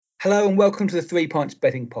Hello and welcome to the 3 Pints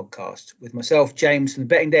Betting Podcast with myself, James from the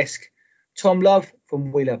Betting Desk, Tom Love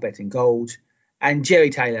from We Love Betting Gold, and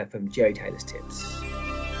Jerry Taylor from Jerry Taylor's Tips.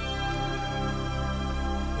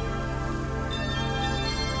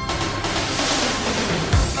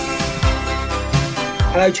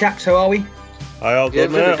 Hello chaps, how are we? Hi, all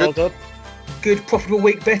good, mate. All good. Good, profitable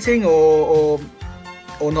week betting or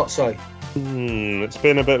not so? It's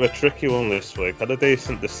been a bit of a tricky one this week. Had a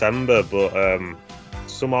decent December, but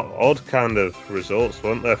some odd kind of results,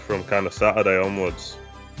 weren't there, from kind of Saturday onwards.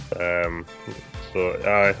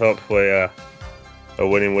 But hopefully a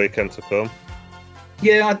winning weekend to come.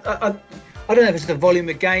 Yeah, I don't know if it's the volume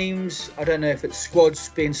of games. I don't know if it's squads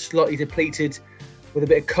being slightly depleted with a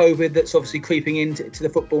bit of COVID that's obviously creeping into the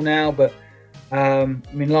football now. But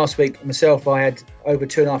last week myself, I had over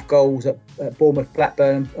 2.5 goals at Bournemouth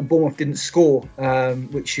Blackburn, and Bournemouth didn't score,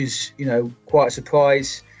 which is quite a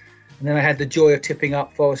surprise. And then I had the joy of tipping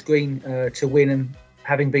up Forest Green to win, and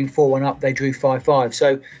having been 4-1 up, they drew 5-5.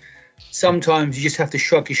 So sometimes you just have to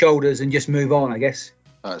shrug your shoulders and just move on, I guess.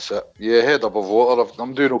 That's it. Yeah, head above water.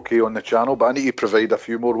 I'm doing okay on the channel, but I need to provide a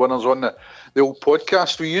few more winners on the old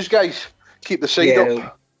podcast with you guys. Keep the side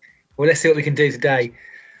up. Well, let's see what we can do today.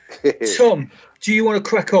 Tom, do you want to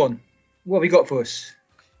crack on? What have you got for us?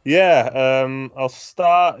 Yeah, I'll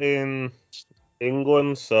start in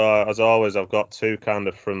England. So, as always, I've got two kind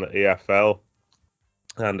of from the EFL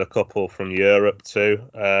and a couple from Europe too.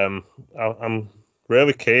 I'm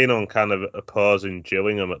really keen on kind of opposing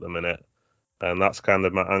Gillingham at the minute, and that's kind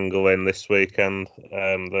of my angle in this weekend.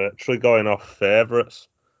 They're actually going off favourites.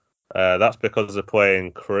 That's because they're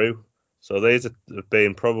playing Crewe. So these have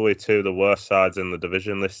been probably two of the worst sides in the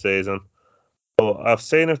division this season. But I've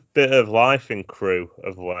seen a bit of life in Crewe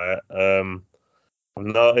of late. I've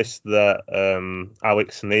noticed that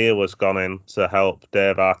Alex Neil has gone in to help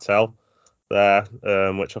Dave Artell there,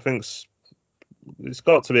 which I think's it's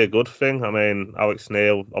got to be a good thing. I mean, Alex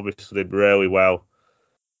Neil obviously did really well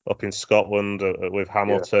up in Scotland with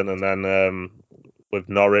Hamilton, and then with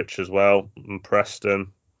Norwich as well, and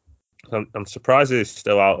Preston. I'm surprised he's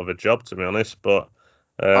still out of a job, to be honest. But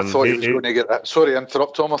I thought he was going to get that. Sorry to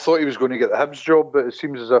interrupt, Tom. I thought he was going to get the Hibs job, but it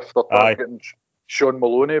seems as if they're targeting Sean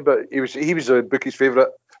Maloney. But he was a bookie's favourite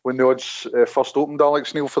when the odds first opened,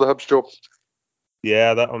 Alex Neil, for the Hibs job.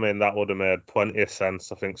 Yeah, that would have made plenty of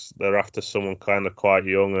sense. I think they're after someone kind of quite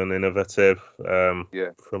young and innovative, from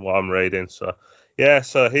what I'm reading. So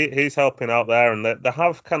he's helping out there, and they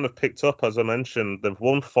have kind of picked up, as I mentioned. They've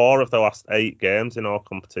won 4 of the last 8 games in all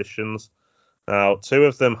competitions. Now, 2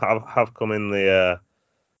 of them have come in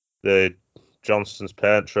the Johnston's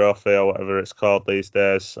Paint Trophy, or whatever it's called these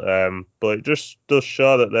days. But it just does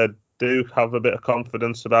show that they do have a bit of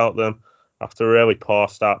confidence about them after a really poor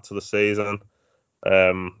start to the season.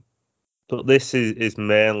 But this is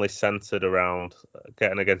mainly centred around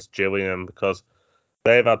getting against Gillingham, because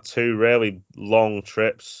they've had 2 really long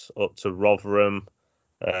trips up to Rotherham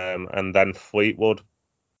and then Fleetwood,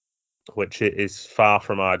 which is far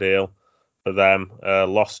from ideal for them.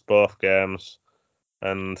 Lost both games,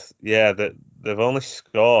 and they've only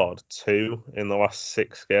scored 2 in the last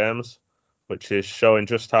 6 games, which is showing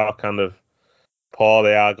just how kind of poor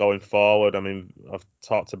they are going forward. I mean, I've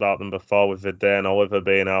talked about them before with Verdane Oliver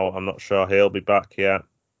being out. I'm not sure he'll be back yet.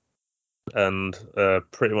 And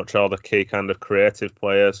pretty much all the key kind of creative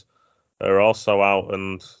players are also out,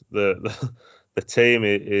 and the team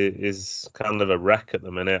is kind of a wreck at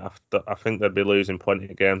the minute. I think they'd be losing plenty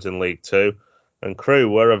of games in League Two, and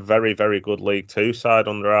Crewe were a very, very good League Two side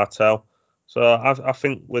under Artell. So I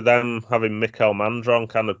think with them having Mikel Mandron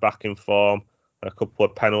kind of back in form, a couple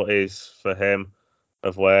of penalties for him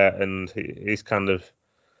of late, and he's kind of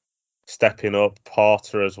stepping up.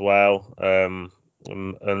 Porter as well.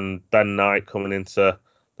 And Ben Knight coming into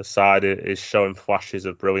the side is showing flashes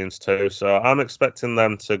of brilliance too. So I'm expecting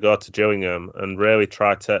them to go to Gillingham and really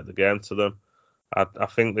try to take the game to them. I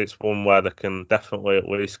think it's one where they can definitely at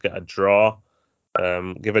least get a draw.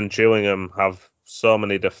 Given Gillingham have so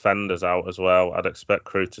many defenders out as well, I'd expect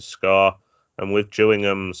Crewe to score. And with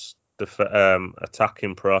Gillingham's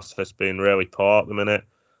attacking process being really poor at the minute,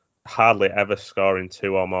 hardly ever scoring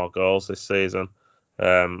 2 or more goals this season,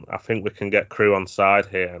 I think we can get Crewe on side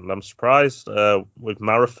here, and I'm surprised with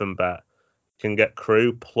Marathon Bet can get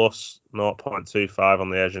Crewe plus 0.25 on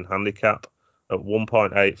the Asian handicap at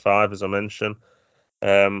 1.85, as I mentioned.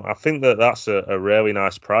 I think that's a really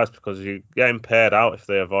nice price, because you're getting paid out if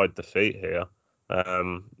they avoid defeat here.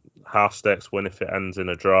 Half stakes win if it ends in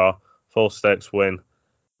a draw, full stakes win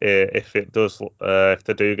if it does, if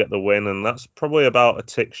they do get the win, and that's probably about a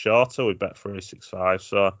tick shorter with Bet365.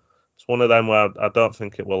 So it's one of them where I don't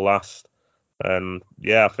think it will last. And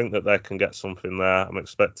yeah, I think that they can get something there. I'm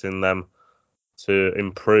expecting them to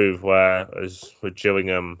improve, whereas with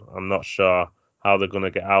Gillingham, I'm not sure how they're going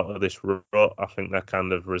to get out of this rut. I think they're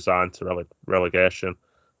kind of resigned to relegation,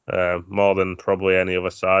 more than probably any other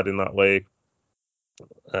side in that league.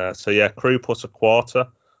 So yeah, Crewe plus a quarter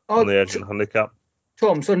on the Asian handicap.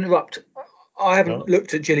 Tom, sorry to interrupt. I haven't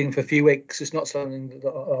looked at Gillingham for a few weeks. It's not something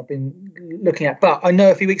that I've been looking at. But I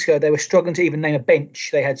know a few weeks ago they were struggling to even name a bench.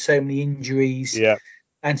 They had so many injuries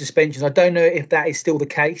and suspensions. I don't know if that is still the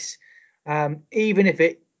case. Even if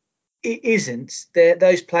it isn't,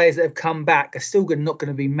 those players that have come back are still not going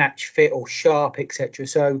to be match fit or sharp, etc.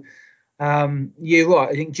 So you're right.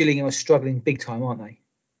 I think Gillingham are struggling big time, aren't they?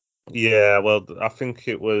 Yeah, well, I think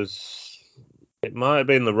it might have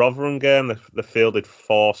been the Rotherham game. They fielded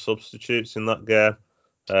 4 substitutes in that game.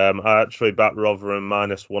 I actually backed Rotherham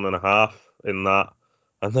 -1.5 in that,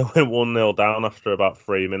 and they went 1-0 down after about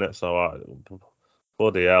 3 minutes. So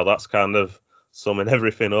bloody hell, that's kind of summing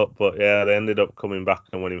everything up. But yeah, they ended up coming back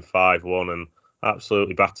and winning 5-1 and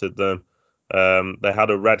absolutely battered them. They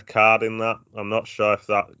had a red card in that. I'm not sure if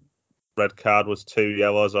that red card was 2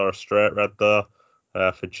 yellows or a straight red though.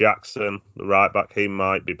 For Jackson, the right back, he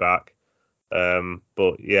might be back.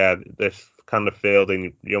 But yeah, they're kind of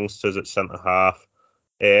fielding youngsters at centre half.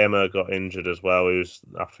 Amer got injured as well.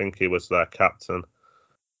 I think he was their captain.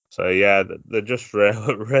 So yeah, they're just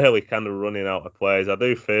really kind of running out of players. I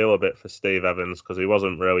do feel a bit for Steve Evans because he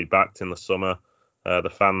wasn't really backed in the summer. The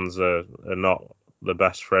fans are not the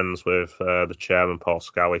best friends with the chairman Paul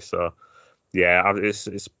Scally. So yeah,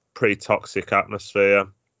 it's pretty toxic atmosphere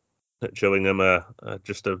at Gillingham.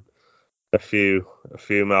 Just a few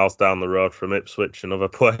miles down the road from Ipswich, another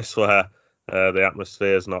place where the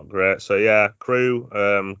atmosphere is not great. So yeah, Crewe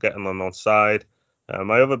getting them on side.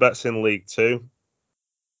 My other bet's in League Two,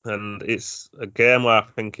 and it's a game where I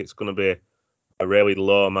think it's going to be a really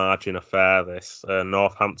low margin affair. This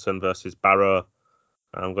Northampton versus Barrow.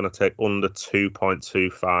 I'm going to take under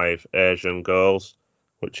 2.25 Asian goals,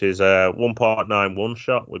 which is a 1.91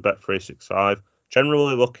 shot with Bet365.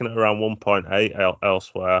 Generally looking at around 1.8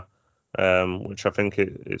 elsewhere. Which I think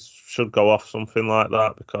it should go off something like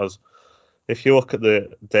that, because if you look at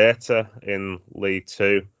the data in League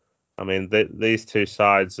Two, I mean, these two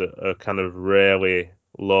sides are kind of really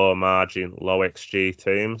low margin, low XG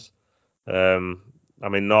teams. I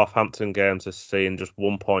mean, Northampton games are seeing just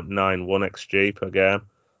 1.91 XG per game,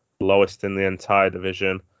 lowest in the entire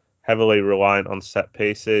division. Heavily reliant on set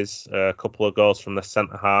pieces, a couple of goals from the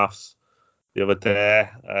centre halves the other day,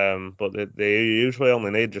 but they usually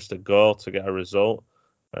only need just a goal to get a result.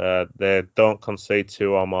 They don't concede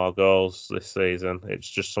 2 or more goals this season. It's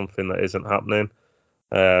just something that isn't happening.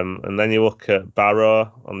 And then you look at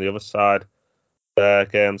Barrow on the other side. Their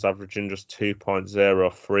games averaging just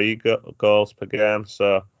 2.03 goals per game.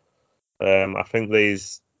 So I think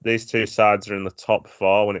these two sides are in the top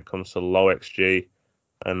 4 when it comes to low XG,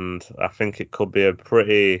 and I think it could be a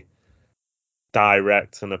pretty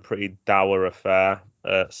direct and a pretty dour affair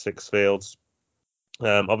at Sixfields.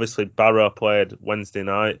 Obviously, Barrow played Wednesday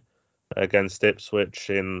night against Ipswich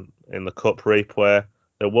in the cup replay.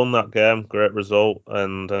 They won that game, great result,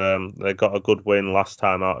 and they got a good win last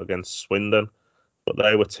time out against Swindon. But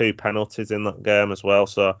they were 2 penalties in that game as well.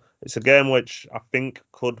 So it's a game which I think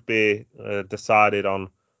could be decided on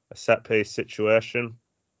a set-piece situation.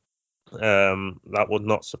 That would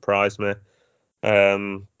not surprise me.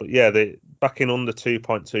 But yeah, backing under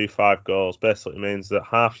 2.25 goals basically means that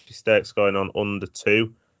half your stake's going on under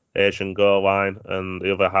 2 Asian goal line and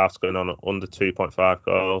the other half's going on under 2.5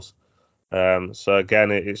 goals. So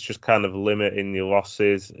again, it's just kind of limiting your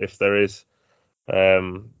losses. If there is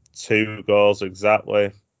 2 goals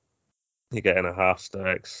exactly, you're getting a half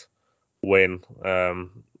stakes win.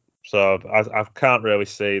 So I can't really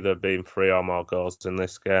see there being 3 or more goals in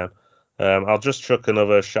this game. I'll just chuck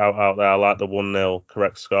another shout out there. I like the 1-0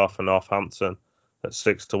 correct score for Northampton at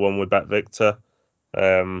 6-1 with Bet Victor.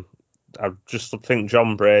 I just think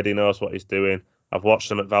John Brady knows what he's doing. I've watched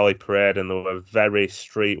them at Valley Parade and they were a very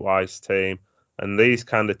streetwise team. And these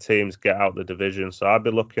kind of teams get out the division. So I'd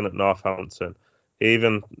be looking at Northampton,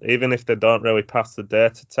 even if they don't really pass the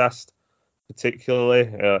data test, particularly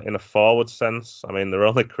in a forward sense. I mean, they're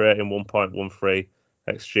only creating 1.13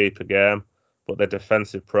 XG per game. But their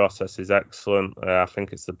defensive process is excellent. I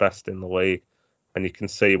think it's the best in the league. And you can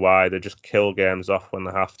see why. They just kill games off when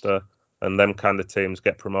they have to. And them kind of teams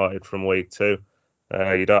get promoted from League Two.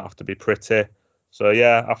 You don't have to be pretty. So,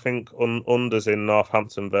 yeah, I think unders in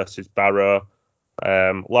Northampton versus Barrow.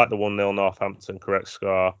 Like the 1-0 Northampton correct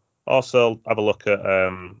score. Also, have a look at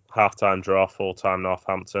half-time draw, full-time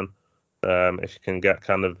Northampton. If you can get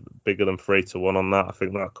kind of bigger than 3-1 on that, I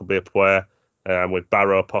think that could be a play. With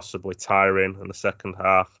Barrow possibly tiring in the second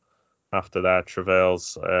half after their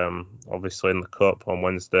travails, obviously in the Cup on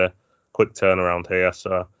Wednesday. Quick turnaround here.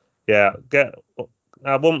 So, yeah,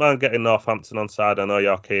 I wouldn't mind getting Northampton on side. I know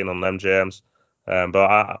you're keen on them, James.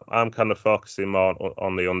 But I'm kind of focusing more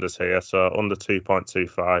on the unders here. So, under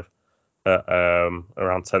 2.25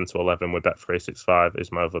 around 10 to 11 with Bet365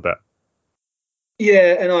 is my other bet.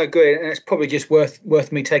 Yeah, and I agree, and it's probably just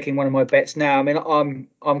worth me taking one of my bets now. I mean,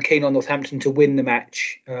 I'm keen on Northampton to win the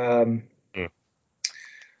match. At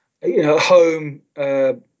home,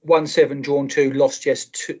 1-7, drawn 2, lost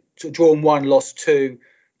just 2, drawn 1, lost 2.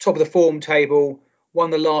 Top of the form table,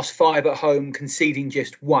 won the last 5 at home, conceding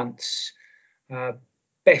just once.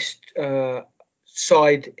 Best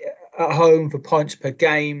side at home for points per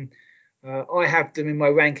game. I have them in my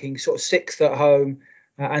ranking sort of 6th at home.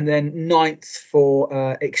 And then 9th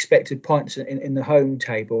for expected points in the home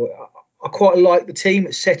table. I quite like the team.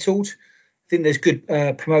 It's settled. I think there's good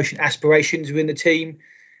promotion aspirations within the team.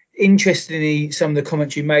 Interestingly, some of the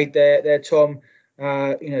comments you made there, Tom,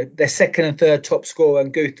 their second and third top scorer,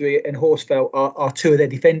 and Guthrie and Horsfeld are 2 of their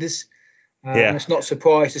defenders. And it's not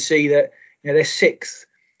surprised to see that they're 6th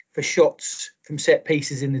for shots from set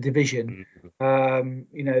pieces in the division.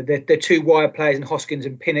 Their 2 wide players in Hoskins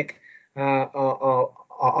and Pinnock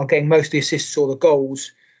are getting most of the assists or the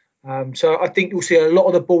goals. So I think you'll see a lot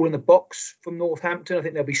of the ball in the box from Northampton. I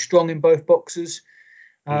think they'll be strong in both boxes.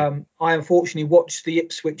 I unfortunately watched the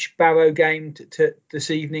Ipswich Barrow game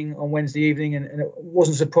this evening on Wednesday evening, and it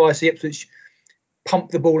wasn't surprised the Ipswich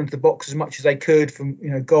pumped the ball into the box as much as they could from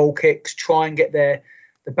goal kicks, try and get the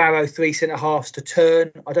Barrow 3 centre-halves to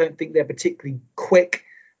turn. I don't think they're particularly quick,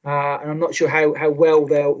 and I'm not sure how well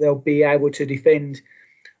they'll be able to defend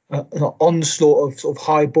an onslaught of sort of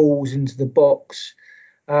high balls into the box.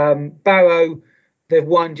 Barrow, they've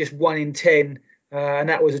won just 1 in 10, and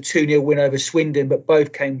that was a 2-0 win over Swindon, but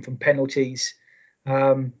both came from penalties.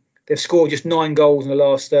 They've scored just 9 goals in the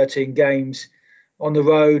last 13 games. On the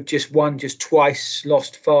road, just won just twice,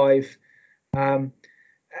 lost 5. And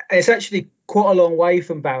it's actually quite a long way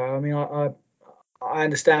from Barrow. I mean, I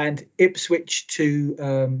understand Ipswich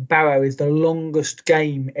to Barrow is the longest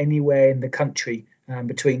game anywhere in the country.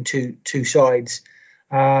 Between two sides.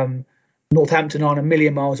 Northampton aren't a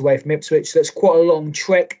million miles away from Ipswich, so that's quite a long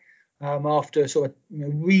trek after a sort of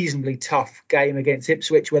reasonably tough game against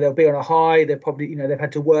Ipswich, where they'll be on a high. They're probably they've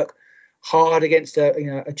had to work hard against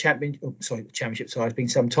a championship side. It's been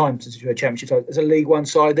some time since a championship side. There's a League One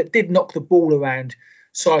side that did knock the ball around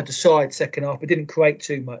side to side second half, but didn't create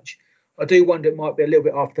too much. I do wonder it might be a little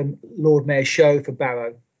bit after the Lord Mayor's show for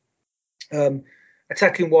Barrow.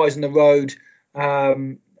 Attacking wise on the road.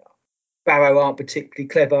 Barrow aren't particularly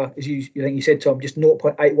clever, as you said, Tom. Just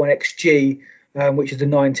 0.81 xG, which is the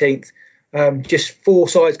 19th. Just 4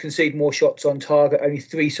 sides concede more shots on target. Only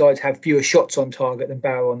 3 sides have fewer shots on target than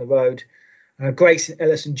Barrow on the road. Grayson,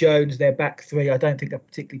 Ellis, and Jones, their back 3. I don't think they're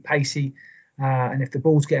particularly pacey, and if the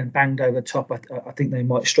ball's getting banged over the top, I think they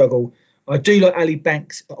might struggle. I do like Ollie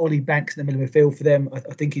Banks in the middle of the field for them. I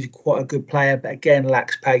think he's quite a good player, but again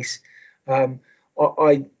lacks pace. I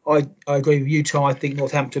agree with you, Tom. I think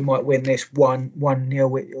Northampton might win this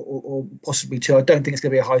 1-0 or possibly 2. I don't think it's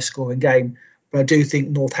going to be a high-scoring game, but I do think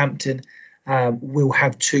Northampton will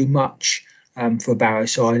have too much for a Barrow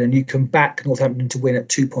side, and you can back Northampton to win at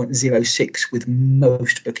 2.06 with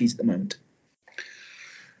most bookies at the moment.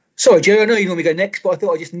 Sorry, Joe, I know you normally go next, but I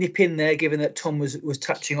thought I'd just nip in there, given that Tom was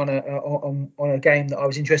touching on a game that I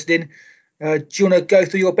was interested in. Do you want to go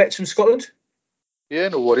through your bets from Scotland? Yeah,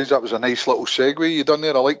 no worries. That was a nice little segue you done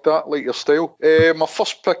there. I like that, like your style. My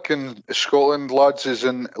first pick in Scotland, lads, is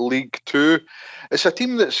in League 2. It's a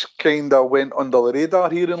team that's kind of went under the radar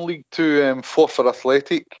here in League 2, Forfar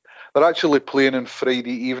Athletic. They're actually playing on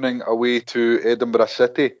Friday evening away to Edinburgh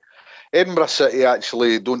City. Edinburgh City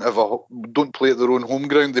actually don't play at their own home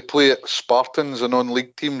ground. They play at Spartans, a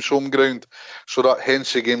non-league team's home ground. So that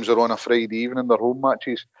hence the games are on a Friday evening, their home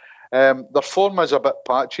matches. Their form is a bit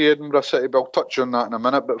patchy, Edinburgh City, but I'll touch on that in a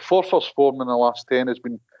minute. But Forfar's form in the last 10 has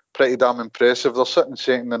been pretty damn impressive. They're sitting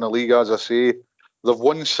second in the league, as I say. They've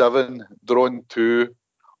won 7, drawn 2,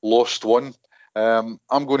 lost 1. I'm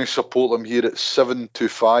going to support them here at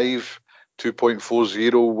 7-5,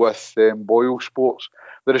 2.40 with Boyle Sports.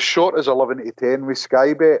 They're as short as 11-10 with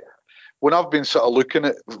Sky Bet. When I've been sort of looking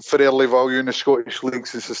at for early value in the Scottish League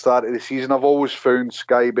since the start of the season, I've always found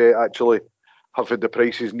Sky Bet actually have had the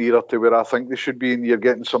prices nearer to where I think they should be, and you're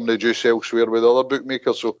getting some of the juice elsewhere with other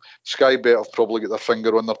bookmakers. So Sky Bet have probably got their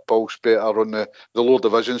finger on their pulse better on the lower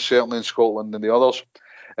divisions, certainly in Scotland, than the others.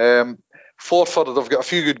 Forfar, they've got a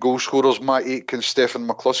few good goal scorers. Matt Aitken, Stephen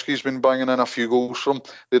McCluskey's been banging in a few goals from.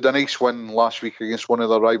 They had a nice win last week against one of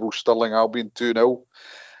their rivals, Stirling Albion, 2-0.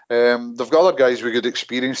 They've got other guys with good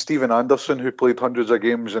experience. Stephen Anderson, who played hundreds of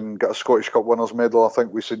games and got a Scottish Cup winners medal, I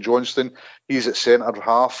think, with St Johnstone. He's at centre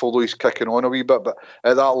half, although he's kicking on a wee bit. But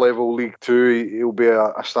at that level, League Two, he'll be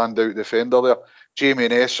a standout defender there. Jamie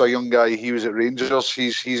Ness, a young guy, he was at Rangers.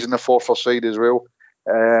 He's in the Forfar side as well.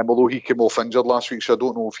 Although he came off injured last week, so I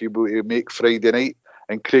don't know if he'll be able to make Friday night.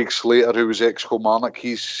 And Craig Slater, who was ex-Kilmarnock,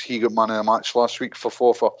 he got man of the match last week for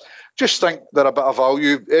Forfar. Just think they're a bit of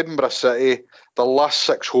value. Edinburgh City, the last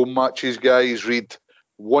 6 home matches, guys, read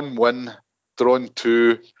 1 win, drawn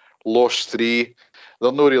 2, lost 3.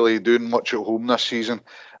 They're not really doing much at home this season.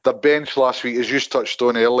 The bench last week, as you touched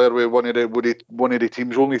on earlier, with one of the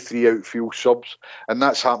teams, only 3 outfield subs, and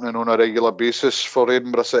that's happening on a regular basis for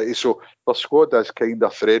Edinburgh City. So their squad is kind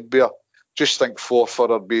of threadbare. Just think Forfar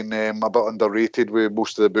are being a bit underrated with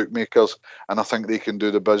most of the bookmakers, and I think they can do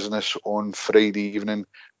the business on Friday evening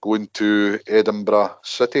going to Edinburgh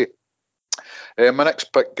City. My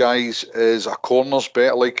next pick, guys, is a corners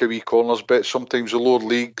bet. I like a wee corners bet. Sometimes the lower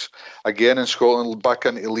leagues, again in Scotland, back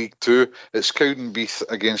into League Two. It's Cowdenbeath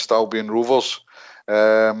against Albion Rovers.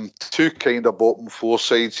 2 kind of bottom 4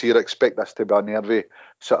 sides here. I expect this to be a nervy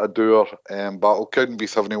sort of doer battle.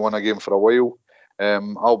 Cowdenbeath haven't won a game for a while.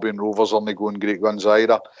 Albion Rovers only going great guns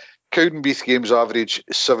either. Cowdenbeath games average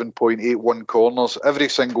 7.81 corners. Every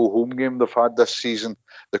single home game they've had this season,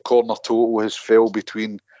 the corner total has fell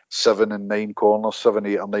between 7 and 9 corners. 7,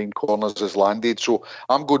 8 or 9 corners has landed. So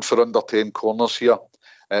I'm good for under 10 corners here.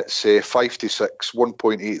 It's 5 to 6,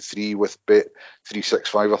 1.83 with bet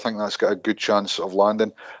 365. I think that's got a good chance of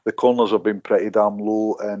landing. The corners have been pretty damn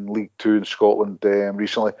low in League Two in Scotland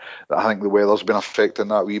recently. I think the weather's been affecting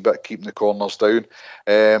that a wee bit, keeping the corners down.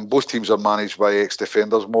 Both teams are managed by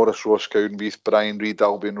ex-defenders, Maurice Ross, Cowdenbeath, Brian Reid,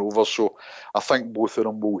 Albion Rovers. So I think both of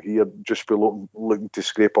them will here just be looking to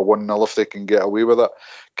scrape a 1-0 if they can get away with it.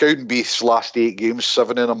 Cowdenbeath's last 8 games,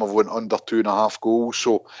 7 of them have went under 2.5 goals.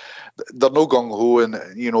 So they're no gung-ho and,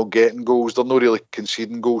 getting goals. They're not really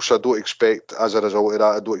conceding goals. So I don't expect, as a result of that,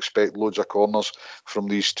 I don't expect loads of corners from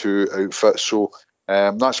these 2 outfits. So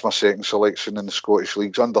that's my second selection in the Scottish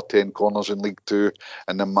Leagues. Under 10 corners in League 2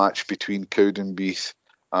 and the match between Cowdenbeath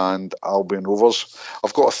and Albion Rovers.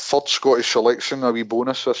 I've got a third Scottish selection, a wee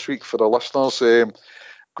bonus this week for the listeners.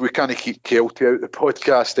 We can't keep Kelty out the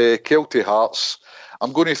podcast. Kelty Hearts.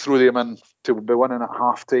 I'm going to throw them in to be winning at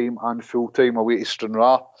half-time and full-time away to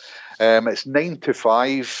Stranraer. It's 9 to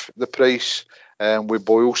 5, the price, with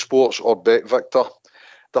Boyle Sports or Bet Victor.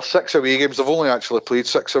 They're 6 away games. They've only actually played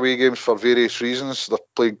 6 away games for various reasons. They're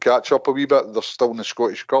playing catch-up a wee bit. They're still in the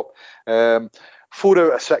Scottish Cup. 4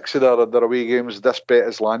 out of 6 of their away games, this bet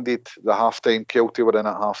has landed. The half-time, Kelty were in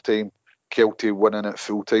at half-time. Kelty winning at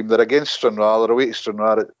full-time. They're against Stranraer. They're away to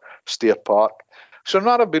Stranraer at Stair Park.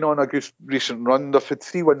 Stranraer have been on a good recent run. They've had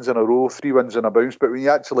 3 wins in a row, 3 wins in a bounce. But when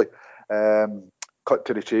you actually cut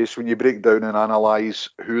to the chase, when you break down and analyse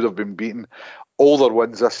who they've been beating, all their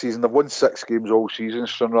wins this season, they've won 6 games all season,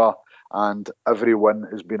 Stranraer, and every win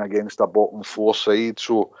has been against a bottom 4 side.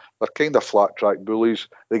 So they're kind of flat track bullies.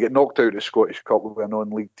 They get knocked out of the Scottish Cup with a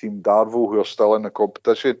non-league team, Darvel, who are still in the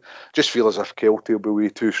competition. Just feel as if Kelty will be way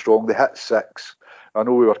too strong. They hit 6. I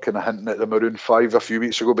know we were kind of hinting at the Maroon 5 a few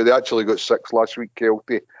weeks ago, but they actually got 6 last week,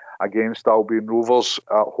 Kelty, against Albion Rovers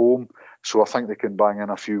at home. So I think they can bang in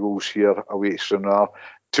a few goals here away to Stranraer.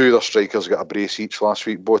 2 of their strikers got a brace each last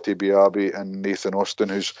week, Botti Biabi and Nathan Austin,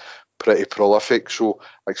 who's pretty prolific. So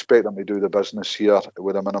I expect them to do the business here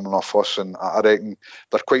with a minimum of fuss, and I reckon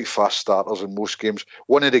they're quite fast starters in most games.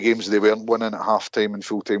 One of the games they weren't winning at half-time and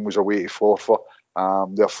full-time was away to Forfar.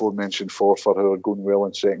 The aforementioned Forfar, who are going well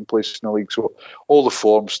in second place in the league. So all the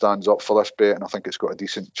form stands up for this bet, and I think it's got a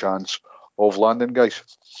decent chance of landing, guys.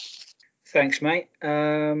 Thanks, mate.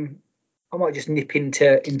 I might just nip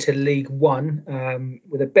into League One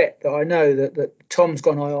with a bet that I know that Tom's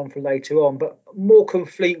got an eye on for later on. But Morecambe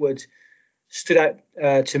Fleetwood stood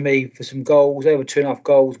out to me for some goals, over 2.5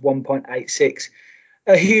 goals, 1.86.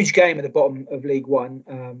 A huge game at the bottom of League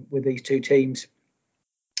One with these 2 teams.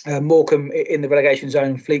 Morecambe in the relegation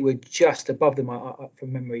zone, Fleetwood just above them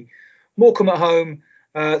from memory. Morecambe at home,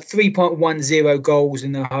 3.10 goals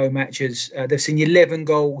in their home matches. They've seen 11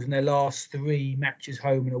 goals in their last 3 matches,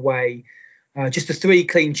 home and away. Just the 3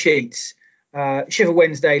 clean sheets. Sheffield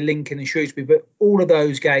Wednesday, Lincoln and Shrewsbury, but all of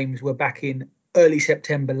those games were back in early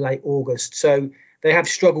September, late August. So they have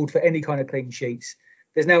struggled for any kind of clean sheets.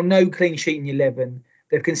 There's now no clean sheet in 11.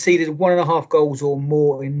 They've conceded 1.5 goals or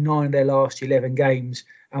more in 9 of their last 11 games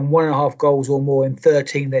and 1.5 goals or more in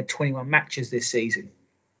 13 of their 21 matches this season.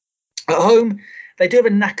 At home, they do have a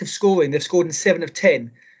knack of scoring. They've scored in 7 of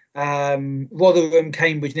 10. Rotherham,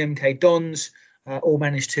 Cambridge and MK Dons all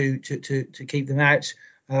managed to keep them out,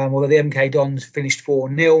 although the MK Dons finished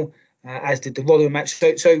 4-0, as did the Rotherham match.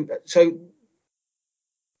 So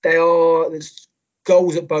there's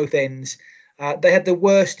goals at both ends. They had the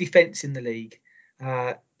worst defence in the league.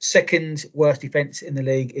 Second worst defence in the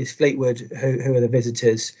league is Fleetwood, who are the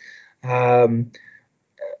visitors.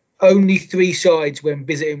 Only 3 sides when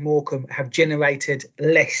visiting Morecambe have generated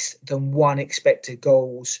less than 1 expected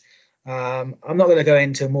goals. I'm not going to go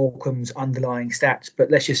into Morecambe's underlying stats,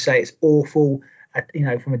 but let's just say it's awful,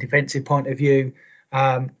 from a defensive point of view.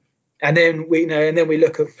 And then we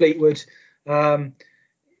look at Fleetwood.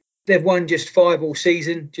 They've won just 5 all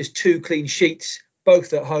season, just 2 clean sheets,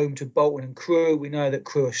 both at home to Bolton and Crewe. We know that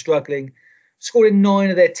Crewe are struggling. Scored in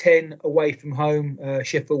 9 of their 10 away from home.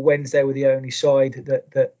 Sheffield Wednesday were the only side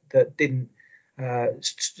that didn't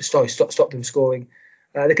stop them scoring.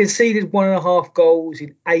 They conceded 1.5 goals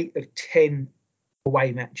in 8 of 10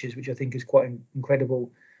 away matches, which I think is quite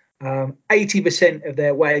incredible. 80% of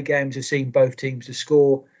their away games have seen both teams to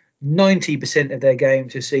score. 90% of their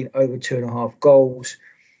games have seen over 2.5 goals.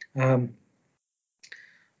 I'm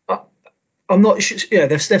not sure.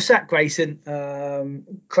 They've sacked Grayson.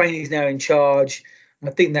 Craney's now in charge. I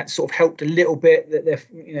think that sort of helped a little bit. That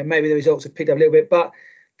maybe the results have picked up a little bit, but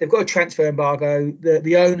they've got a transfer embargo.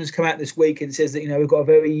 The owners come out this week and says that we've got a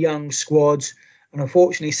very young squad, and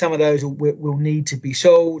unfortunately some of those will need to be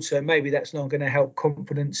sold. So maybe that's not going to help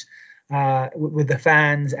confidence with the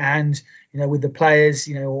fans and with the players.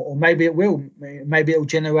 Or maybe it will. Maybe it will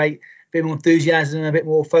generate a bit more enthusiasm and a bit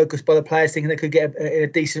more focus by the players, thinking they could get a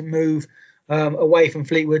decent move away from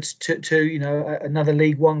Fleetwood to another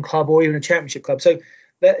League One club or even a Championship club. So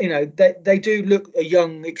they do look a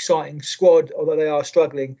young, exciting squad, although they are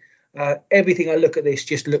struggling. Everything I look at this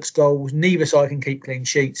just looks goals. Neither side can keep clean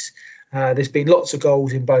sheets. There's been lots of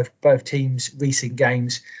goals in both teams' recent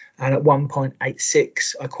games, and at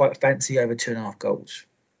 1.86, I quite fancy over 2.5 goals.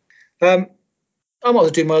 I might as well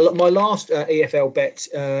do my last EFL bet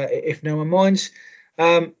if no one minds.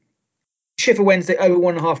 Sheffield Wednesday over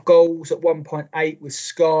 1.5 goals at 1.8 with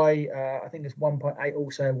Sky. I think it's 1.8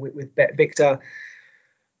 also with Bet Victor.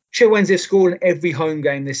 Sheffield Wednesday have scored in every home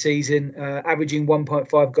game this season, averaging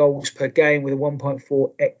 1.5 goals per game with a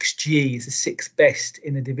 1.4 XG. It's the 6th best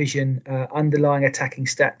in the division. Underlying attacking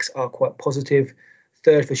stats are quite positive.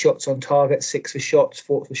 3rd for shots on target, 6th for shots,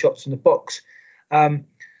 4th for shots in the box.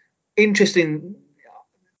 Interesting.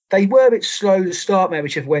 They were a bit slow to start, maybe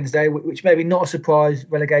Sheffield Wednesday, which maybe not a surprise,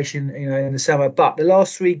 relegation, in the summer. But the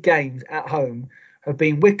last 3 games at home have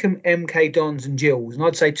been Wycombe, MK Dons, and Gills, and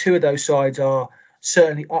I'd say 2 of those sides are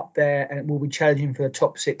certainly up there and will be challenging for the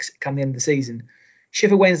top 6 come the end of the season.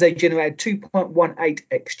 Sheffield Wednesday generated 2.18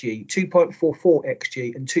 XG, 2.44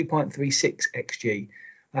 XG, and 2.36 XG.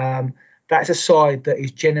 That's a side that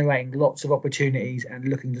is generating lots of opportunities and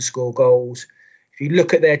looking to score goals. If you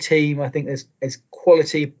look at their team, I think there's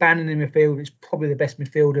quality. Bannon in midfield is probably the best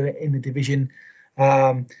midfielder in the division.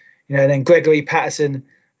 Then Gregory, Patterson,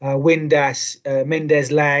 Windass,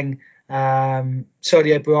 Mendez, Lang,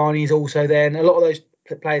 Sadio Barani is also there. And a lot of those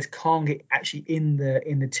players can't get actually in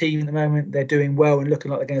the team at the moment. They're doing well and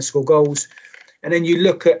looking like they're going to score goals. And then you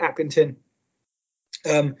look at Accrington.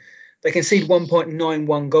 They concede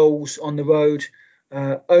 1.91 goals on the road.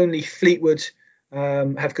 Only Fleetwood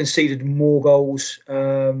have conceded more goals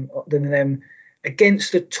than them.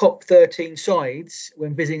 Against the top 13 sides,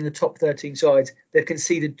 when visiting the top 13 sides, they've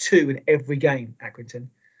conceded 2 in every game, Accrington.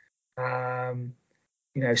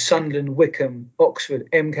 Sunderland, Wycombe, Oxford,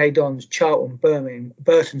 MK Dons, Charlton, Burton,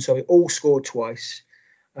 all scored twice.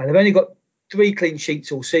 They've only got 3 clean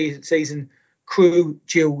sheets all season. Crewe,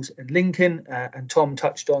 Gills and Lincoln. And Tom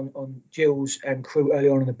touched on Gills and Crewe early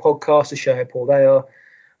on in the podcast to show how poor they are.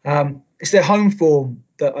 It's their home form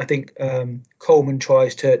that I think Coleman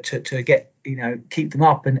tries to get, keep them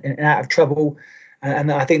up and out of trouble.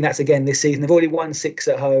 And I think that's again this season. They've already won 6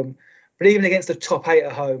 at home, but even against the top 8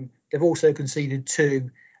 at home, they've also conceded 2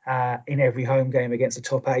 in every home game against the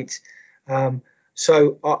top 8.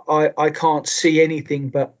 So I can't see anything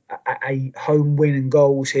but a home win and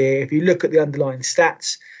goals here. If you look at the underlying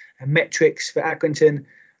stats and metrics for Accrington,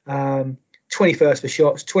 21st for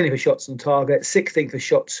shots, 20 for shots on target, 16th for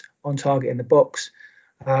shots on target in the box.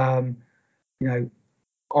 I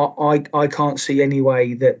can't see any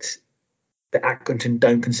way that Accrington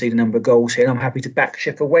don't concede a number of goals here. And I'm happy to back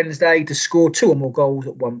Sheffield Wednesday to score 2 or more goals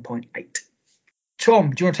at 1.8.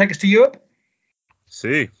 Tom, do you want to take us to Europe?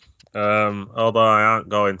 See. Although I aren't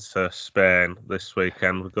going to Spain this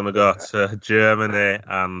weekend, we're going to go to Germany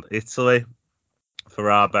and Italy for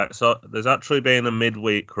our bet. So there's actually been a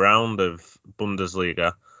midweek round of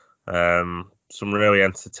Bundesliga. Some really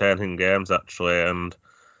entertaining games, actually. And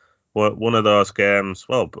one of those games,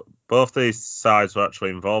 well, both these sides were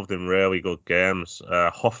actually involved in really good games.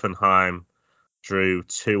 Hoffenheim drew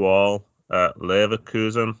 2-2 at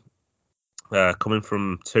Leverkusen, coming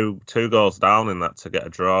from two goals down in that to get a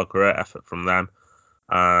draw. Great effort from them.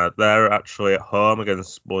 They're actually at home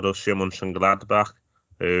against Borussia Mönchengladbach,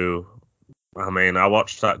 who, I mean, I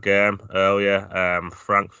watched that game earlier.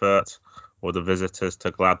 Frankfurt were the visitors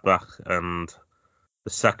to Gladbach, and the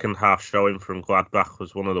second half showing from Gladbach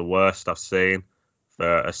was one of the worst I've seen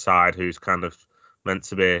for a side who's kind of meant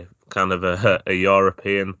to be kind of a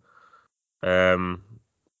European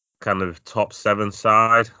kind of top 7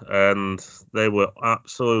 side, and they were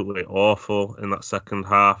absolutely awful in that second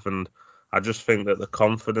half. And I just think that the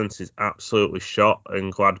confidence is absolutely shot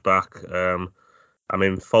in Gladbach. I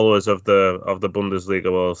mean, followers of the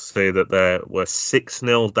Bundesliga will say that they were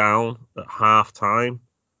 6-0 down at half time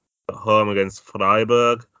at home against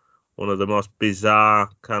Freiburg, one of the most bizarre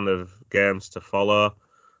kind of games to follow.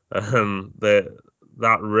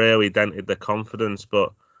 That really dented their confidence,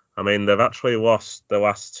 but I mean, they've actually lost the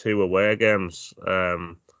last 2 away games,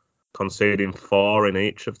 conceding 4 in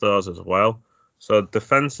each of those as well. So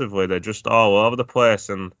defensively, they're just all over the place.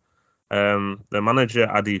 And the manager,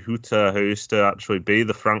 Adi Hütter, who used to actually be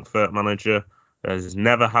the Frankfurt manager, has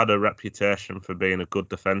never had a reputation for being a good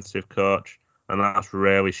defensive coach, and that's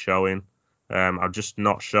really showing. I'm just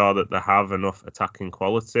not sure that they have enough attacking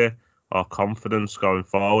quality or confidence going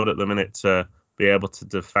forward at the minute to be able to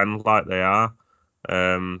defend like they are.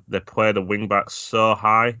 They play the wing-backs so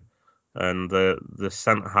high, and the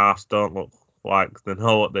centre-halves don't look like they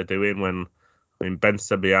know what they're doing when... I mean, Ben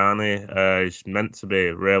Sebaini is meant to be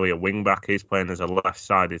really a wing-back. He's playing as a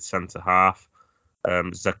left-sided centre-half.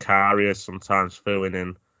 Zakaria sometimes filling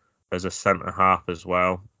in as a centre-half as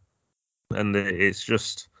well. And it's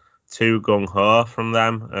just too gung-ho from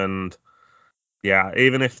them. And, yeah,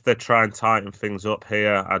 even if they try and tighten things up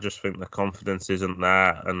here, I just think the confidence isn't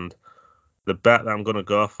there. And the bet that I'm going to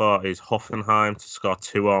go for is Hoffenheim to score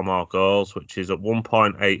 2 or more goals, which is at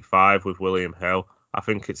 1.85 with William Hill. I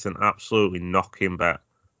think it's an absolutely knocking bet,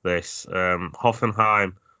 this.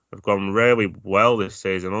 Hoffenheim have gone really well this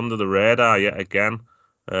season, under the radar yet again.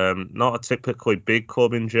 Not a typically big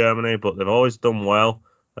club in Germany, but they've always done well.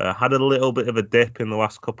 Had a little bit of a dip in the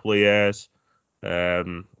last couple of years.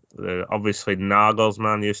 Obviously,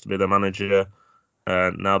 Nagelsmann used to be the manager.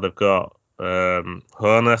 Now they've got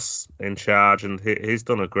Hoeneß in charge, and he's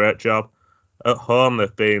done a great job. At home,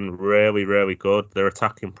 they've been really, really good. Their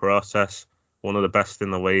attacking process, one of the best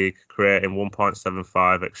in the league, creating 1.75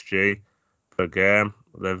 XG per game.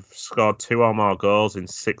 They've scored 2 or more goals in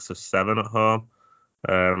 6 of 7 at home,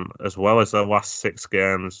 as well as their last 6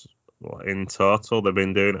 games in total. They've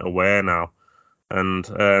been doing it away now. And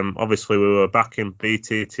obviously we were back in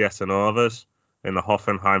BTTS and overs in the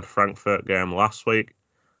Hoffenheim-Frankfurt game last week.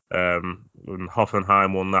 And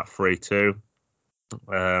Hoffenheim won that 3-2.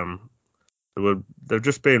 They've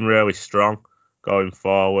just been really strong going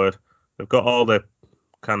forward. They've got all the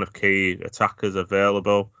kind of key attackers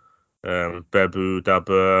available. Bebu,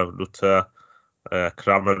 Dabur, Luther,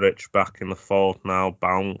 Kramaric back in the fold now,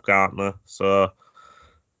 Baumgartner. So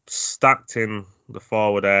stacked in the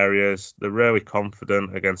forward areas. They're really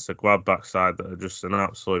confident against the Gladbach side that are just an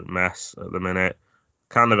absolute mess at the minute.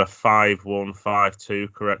 Kind of a 5-1,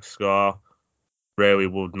 5-2 correct score. Really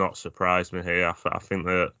would not surprise me here. I think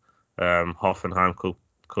that Hoffenheim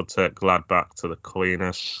could take Gladbach to the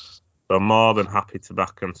cleaners. I'm more than happy to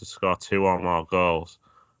back them to score 2 or more goals.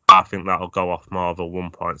 I think that'll go off more of a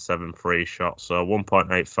 1.73 shot. So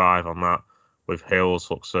 1.85 on that with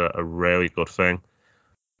Hills looks a really good thing.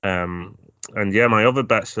 And yeah, my other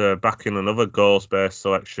bets are backing another goals-based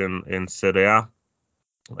selection in Serie A.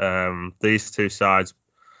 These two sides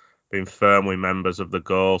being firmly members of the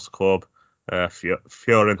Goals Club,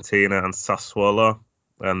 Fiorentina and Sassuolo.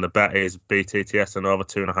 And the bet is BTTS and over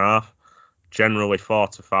 2.5. Generally 4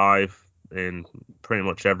 to 5 in pretty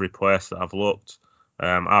much every place that I've looked.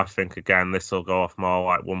 I think, again, this will go off more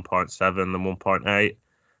like 1.7 than 1.8.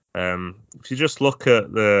 If you just look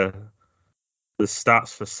at the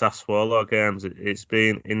stats for Sassuolo games, it's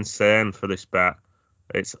been insane for this bet.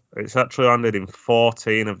 It's actually landed in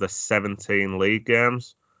 14 of the 17 league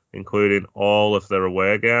games, including all of their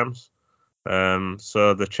away games.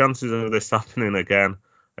 So the chances of this happening again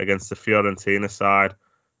against the Fiorentina side,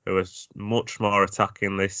 who was much more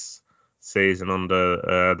attacking this season under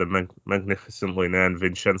the magnificently named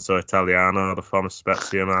Vincenzo Italiano, the former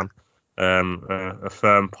Spezia man, a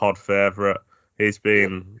firm pod favourite. He's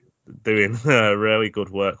been doing really good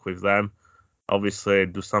work with them. Obviously,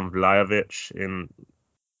 Dusan Vlahovic in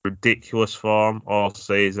ridiculous form all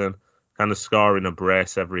season, kind of scoring a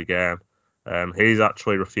brace every game. He's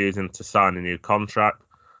actually refusing to sign a new contract,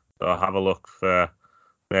 so I'll have a look for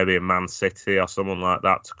maybe a Man City or someone like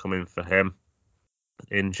that to come in for him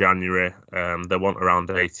in January. They want around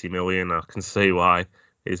 80 million. I can see why.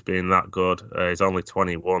 He's been that good. He's only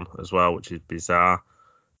 21 as well, which is bizarre.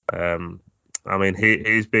 I mean,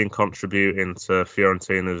 he's been contributing to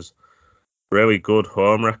Fiorentina's really good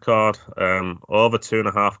home record. Over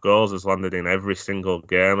 2.5 goals has landed in every single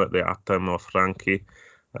game at the Attimo Franchi,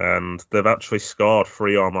 and they've actually scored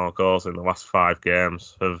 3 or more goals in the last 5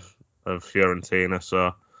 games of Fiorentina.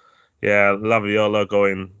 So, yeah, Laviola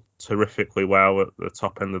going terrifically well at the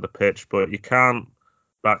top end of the pitch, but you can't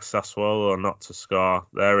back Sassuolo not to score.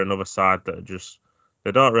 They're another side that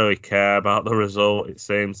they don't really care about the result, it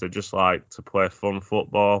seems. They just like to play fun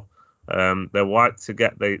football. They like to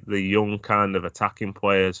get the young kind of attacking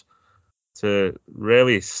players to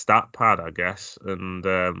really stat pad, I guess, and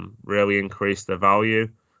really increase their value.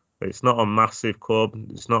 It's not a massive club.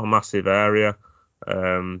 It's not a massive area.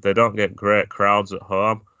 They don't get great crowds at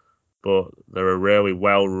home, but they're a really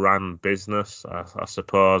well-run business, I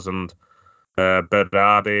suppose. And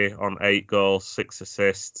Berardi on 8 goals, 6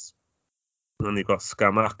 assists. And then you've got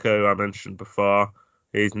Scamacca, who I mentioned before.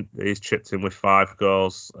 He's chipped in with 5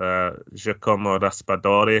 goals. Giacomo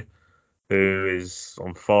Raspadori, who is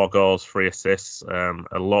on 4 goals, 3 assists.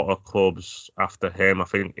 A lot of clubs after him. I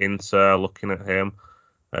think Inter looking at him.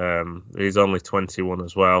 He's only 21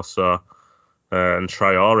 as well. So, and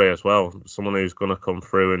Traore as well, someone who's going to come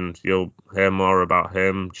through, and you'll hear more about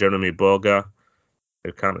him. Jeremy Boga,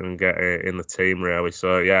 who can't even get in the team really.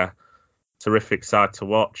 So yeah, terrific side to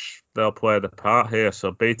watch. They'll play the part here.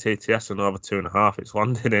 So BTTS and over 2.5. It's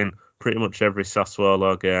landed in pretty much every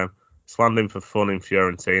Sassuolo game. It's landing for fun in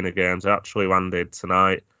Fiorentina games. It actually landed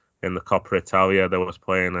tonight in the Coppa Italia. They was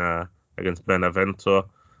playing against Benevento.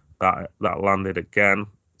 That landed again.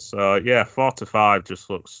 So yeah, 4-5 just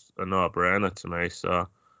looks a no-brainer to me. So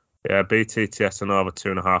yeah, BTTS and over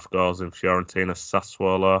 2.5 goals in Fiorentina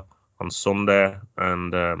Sassuolo on Sunday,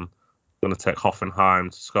 and going to take Hoffenheim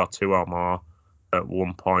to score 2 or more at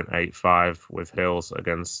 1.85 with Hills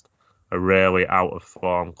against a really out of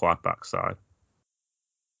form Gladbach side.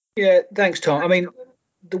 Yeah, thanks, Tom. I mean,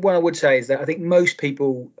 the one I would say is that I think most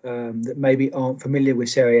people that maybe aren't familiar with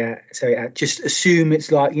Serie A just assume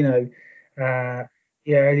it's like,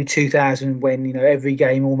 early 2000 when, every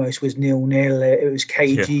game almost was 0-0. It was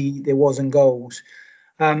cagey. Yeah. There wasn't goals.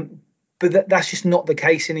 But that's just not the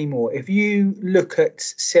case anymore. If you look at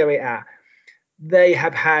Serie A, they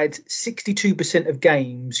have had 62% of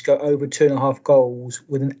games go over 2.5 goals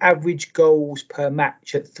with an average goals per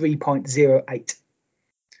match at 3.08.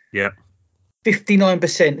 Yeah.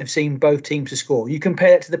 59% have seen both teams to score. You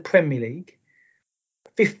compare that to the Premier League,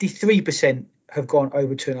 53% have gone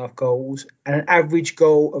over 2.5 goals and an average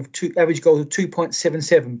goals of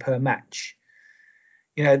 2.77 per match.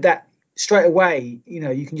 That straight away,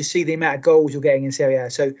 you can just see the amount of goals you're getting in Serie A.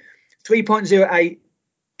 So 3.08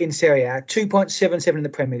 in Serie A, 2.77 in the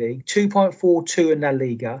Premier League, 2.42 in La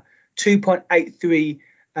Liga, 2.83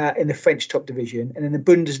 in the French top division, and in the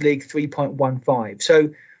Bundesliga 3.15.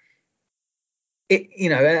 So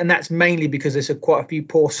and that's mainly because there's quite a few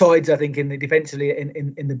poor sides, I think, in the defensively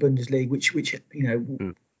in the Bundesliga, which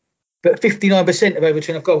but 59% of over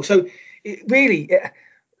 2.5 goals. So it really,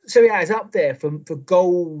 Serie A is up there for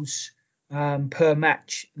goals per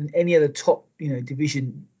match than any other top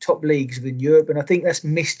division, top leagues within Europe, and I think that's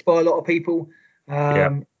missed by a lot of people.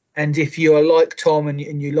 And if you are like Tom and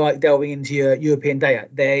you like delving into your European data,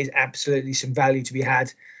 there is absolutely some value to be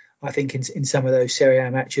had, I think, in some of those Serie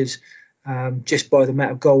A matches, just by the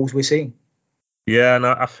amount of goals we're seeing. Yeah, and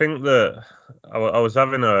I think that I was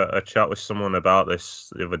having a chat with someone about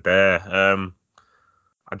this the other day.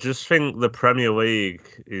 I just think the Premier League,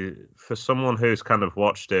 for someone who's kind of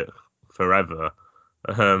watched it forever,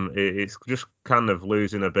 it's just kind of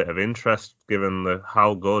losing a bit of interest given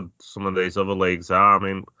how good some of these other leagues are. I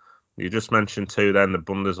mean, you just mentioned 2 then, the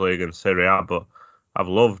Bundesliga and Serie A, but I've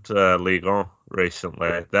loved Ligue 1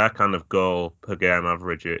 recently. Their kind of goal per game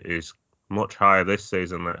average is much higher this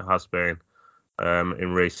season than it has been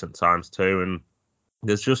in recent times too. And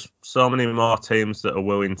there's just so many more teams that are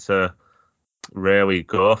willing to really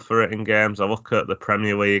go for it in games. I look at the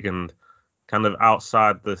Premier League and kind of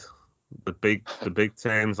outside the big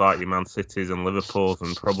teams like your Man Cities and Liverpools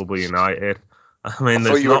and probably United. I mean,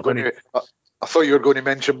 there's not many. I thought you were going to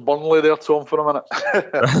mention Burnley there, Tom, for a minute.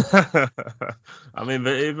 I mean,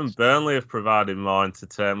 but even Burnley have provided more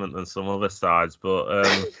entertainment than some other sides. But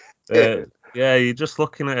Yeah, you're just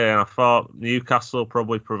looking at it, and I thought Newcastle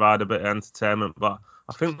probably provide a bit of entertainment, but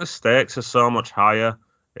I think the stakes are so much higher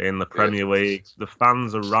in the Premier League. The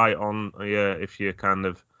fans are right on if you kind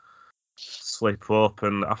of slip up,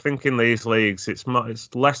 and I think in these leagues it's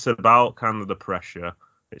less about kind of the pressure.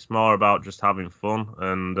 It's more about just having fun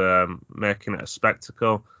and making it a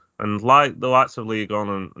spectacle. And like the likes of Ligue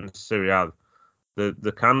 1 and Serie A,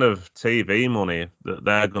 the kind of TV money that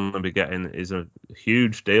they're going to be getting is a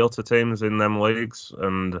huge deal to teams in them leagues.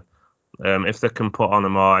 And if they can put on a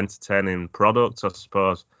more entertaining product, I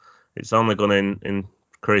suppose it's only going to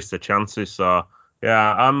increase the chances. So,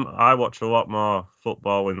 yeah, I watch a lot more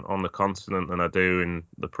football on the continent than I do in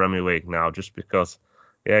the Premier League now, just because,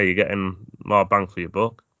 you're getting more bang for your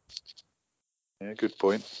buck. Yeah, good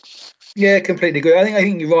point. Yeah, completely agree. I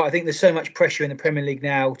think you're right. I think there's so much pressure in the Premier League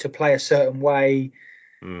now to play a certain way.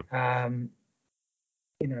 Look at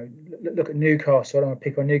Newcastle. I don't want to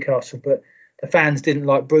pick on Newcastle, but the fans didn't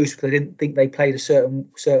like Bruce because they didn't think they played a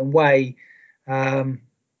certain way.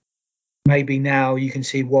 Maybe now you can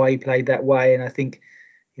see why he played that way. And I think,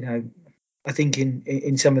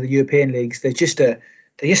 in some of the European leagues, they're just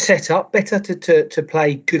set up better to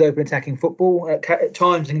play good open attacking football. At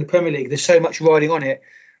times in the Premier League, there's so much riding on it.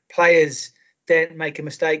 Players daren't make a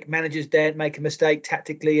mistake, managers daren't make a mistake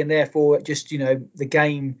tactically, and therefore just the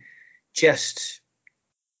game just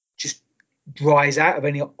dries out of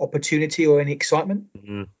any opportunity or any excitement.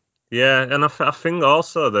 Mm-hmm. Yeah, and I think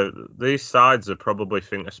also that these sides are probably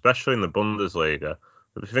thinking, especially in the Bundesliga,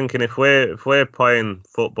 they're thinking if we're playing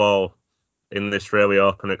football in this really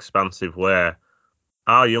open, expansive way,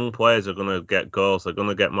 our young players are going to get goals, they're going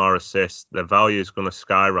to get more assists, their value is going to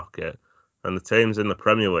skyrocket. And the teams in the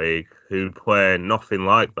Premier League who play nothing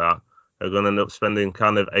like that are going to end up spending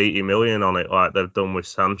kind of 80 million on it, like they've done with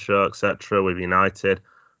Sancho, etc., with United.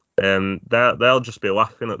 They'll just be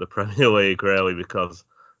laughing at the Premier League, really, because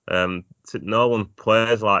no one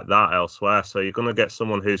plays like that elsewhere. So you're going to get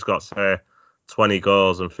someone who's got, say, 20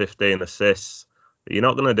 goals and 15 assists. You're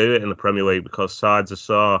not going to do it in the Premier League because sides are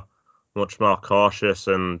so much more cautious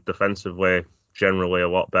and defensively generally a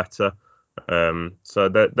lot better. So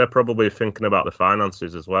they're probably thinking about the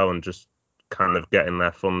finances as well and just kind of getting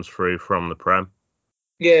their funds through from the Prem.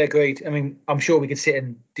 Yeah, agreed. I mean, I'm sure we could sit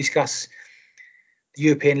and discuss the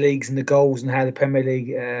European leagues and the goals and how the Premier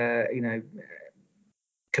League,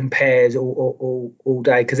 compares all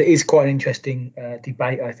day, because it is quite an interesting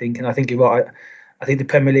debate, I think. And I think you're right. I think the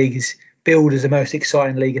Premier League is billed as the most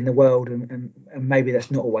exciting league in the world, and maybe that's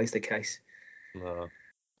not always the case. No.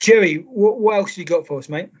 Jerry, what else have you got for us,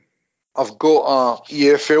 mate? I've got a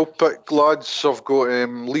EFL pick, lads. I've got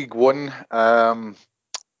League One.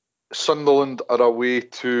 Sunderland are away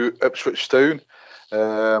to Ipswich Town.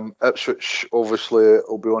 Ipswich obviously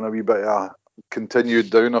will be on a wee bit of a continued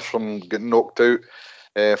downer from getting knocked out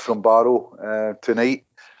from Barrow tonight.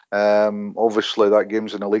 Obviously that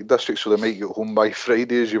game's in the Lake District, so they might get home by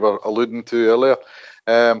Friday, as you were alluding to earlier.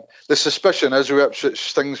 The suspicion is with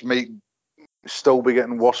Ipswich, things might still be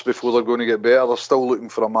getting worse before they're going to get better. They're still looking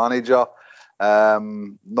for a manager.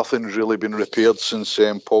 Nothing's really been repaired since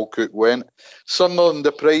Paul Cook went. Sunderland,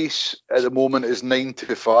 the price at the moment is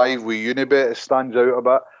 9-5 with Unibet. It stands out a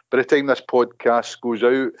bit. By the time this podcast goes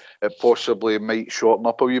out, it possibly might shorten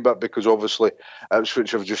up a wee bit because obviously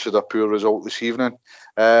Ipswich have just had a poor result this evening.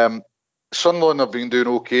 Sunderland have been doing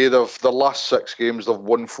okay. Their last 6 games, they've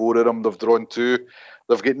won 4 of them. They've drawn 2.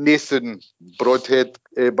 They've got Nathan Broadhead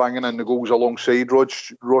banging in the goals alongside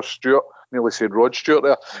Ross Stewart. Nearly said Rod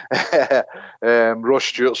Stewart there. Ross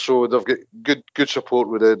Stewart. So they've got good support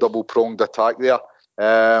with a double-pronged attack there.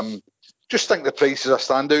 Just think the price is a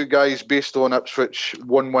standout, guys, based on Ipswich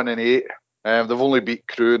 1 win in 8. They've only beat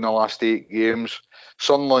Crewe in the last 8 games.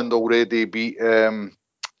 Sunderland already beat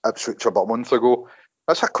Ipswich about a month ago.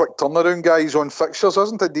 That's a quick turnaround, guys, on fixtures,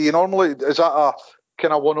 isn't it? Do you normally, is that a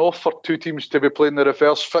kind of one-off for 2 teams to be playing the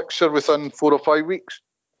reverse fixture within 4 or 5 weeks?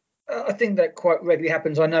 I think that quite regularly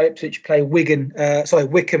happens. I know Ipswich play Wickham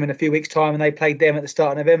in a few weeks' time, and they played them at the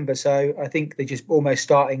start of November. So I think they're just almost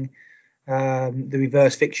starting the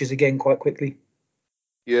reverse fixtures again quite quickly.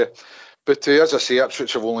 Yeah, but as I say,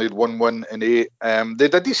 Ipswich have only had 1 win in 8. They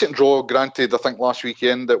had a decent draw, granted, I think last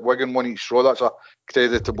weekend at Wigan won each draw. That's a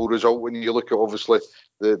creditable result when you look at obviously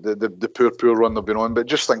the poor run they've been on. But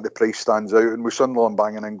just think the price stands out, and with Sunderland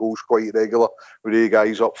banging in goals quite regular with the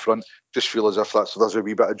guys up front, just feel as if there's a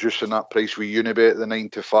wee bit of juice in that price with Unibet, the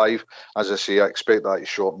 9-5. As I say, I expect that to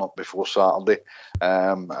shorten up before Saturday.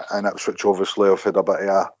 And Ipswich obviously have had a bit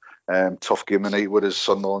of a tough game tonight, whereas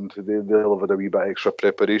Sunderland, they'll have had a wee bit extra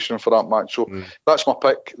preparation for that match. So that's my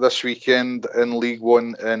pick this weekend in League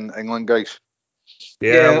One in England, guys.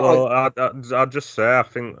 Yeah, well, I'd just say I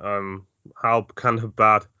think how kind of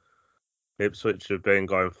bad Ipswich have been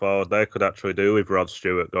going forward, they could actually do with Rod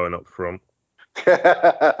Stewart going up front.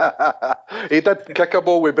 He did kick a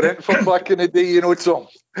ball with Brentford back in the day, you know, Tom.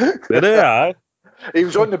 Did he? Aye. He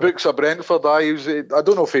was on the books of Brentford. I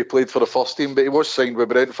don't know if he played for the first team, but he was signed with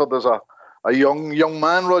Brentford as a young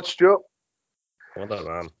man, Rod Stewart. What a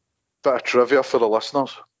man. Bit of trivia for the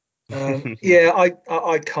listeners.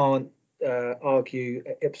 I can't argue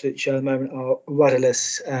Ipswich at the moment are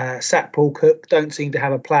rudderless. Sack Paul Cook, don't seem to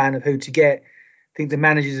have a plan of who to get. I think the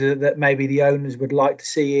managers that maybe the owners would like to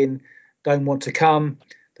see in don't want to come.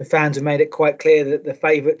 The fans have made it quite clear that the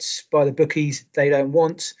favourites by the bookies they don't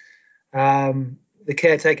want. The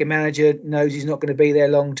caretaker manager knows he's not going to be there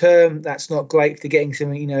long term. That's not great for getting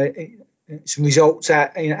some results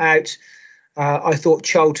out. I thought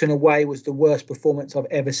Charlton away was the worst performance I've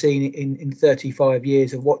ever seen in 35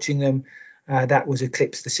 years of watching them. That was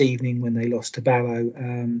eclipsed this evening when they lost to Barrow.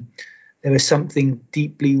 There is something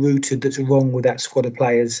deeply rooted that's wrong with that squad of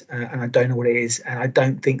players, and I don't know what it is. And I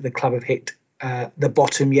don't think the club have hit the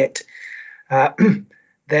bottom yet.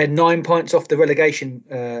 They're 9 points off the relegation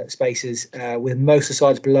spaces, with most of the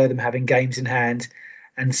sides below them having games in hand,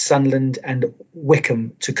 and Sunderland and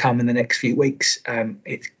Wycombe to come in the next few weeks.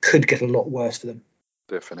 It could get a lot worse for them.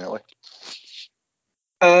 Definitely.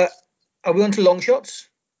 Are we on to long shots?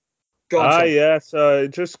 Yeah, so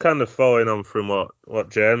just kind of following on from what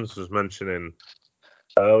James was mentioning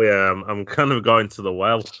earlier, I'm kind of going to the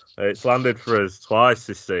well. It's landed for us twice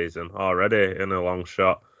this season already in a long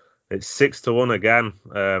shot. It's 6-1 again.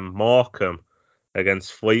 Morecambe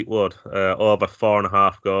against Fleetwood, over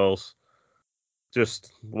 4.5 goals.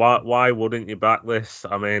 Just why wouldn't you back this?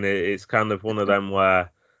 I mean, it's kind of one of them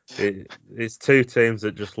where it's two teams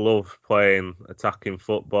that just love playing attacking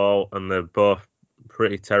football, and they're both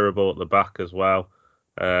pretty terrible at the back as well.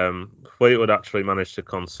 Fleetwood actually managed to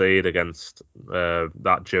concede against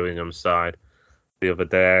that Gillingham side the other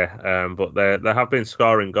day, but they have been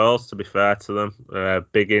scoring goals, to be fair to them.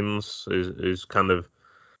 Biggins is kind of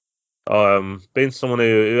been someone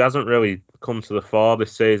who hasn't really come to the fore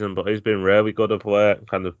this season, but he's been really good of late,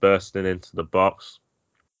 kind of bursting into the box.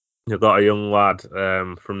 You've got a young lad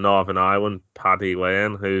from Northern Ireland, Paddy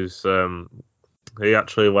Lane, who's he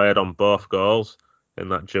actually laid on both goals in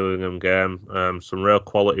that Gillingham game. Some real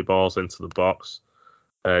quality balls into the box.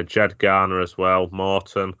 Jed Garner as well,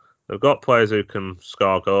 Morton. They've got players who can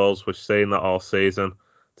score goals. We've seen that all season.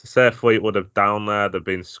 To say Fleetwood are down there, they've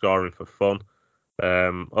been scoring for fun.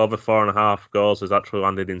 Over 4.5 goals has actually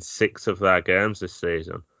landed in 6 of their games this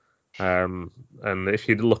season. And if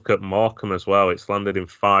you look at Morecambe as well, it's landed in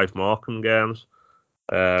 5 Morecambe games.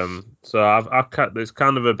 So there's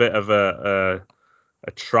kind of a bit of a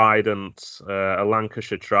trident, a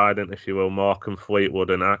Lancashire trident, if you will, Morecambe,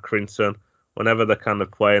 Fleetwood and Accrington. Whenever they're kind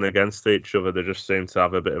of playing against each other, they just seem to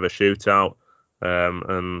have a bit of a shootout.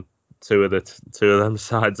 And two of them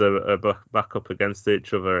sides are back up against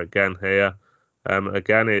each other again here.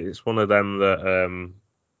 Again, it's one of them that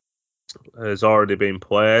has already been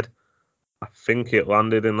played. I think it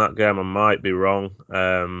landed in that game. I might be wrong.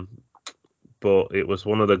 But it was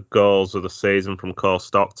one of the goals of the season from Cole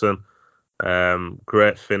Stockton.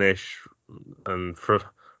 Great finish, and from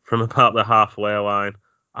about the halfway line.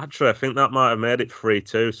 Actually, I think that might have made it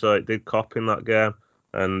 3-2, so it did cop in that game.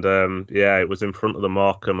 And it was in front of the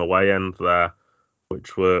Morecambe away end there,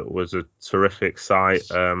 which was a terrific sight.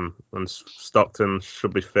 And Stockton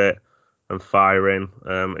should be fit and firing.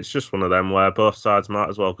 It's just one of them where both sides might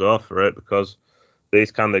as well go for it, because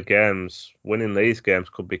these kind of games, winning these games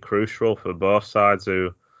could be crucial for both sides,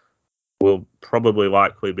 who will probably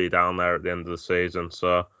likely be down there at the end of the season.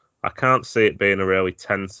 So I can't see it being a really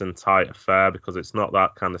tense and tight affair, because it's not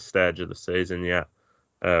that kind of stage of the season yet.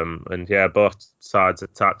 Both sides'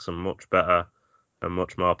 attacks are much better and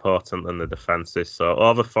much more potent than the defences. So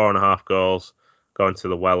over 4.5 goals going to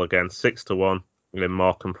the well again, 6-1 in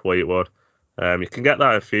Morecambe Fleetwood. You can get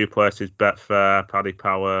that in a few places. Betfair, Paddy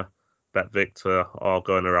Power, Bet Victor, all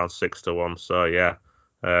going around 6-1. So yeah,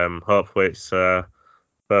 hopefully it's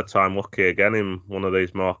third time lucky again in one of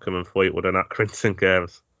these Morecambe and Fleetwood and Accrington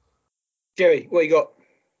games. Jerry, what you got?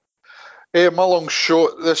 My long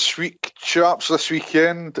shot this week, chaps, this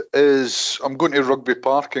weekend is I'm going to Rugby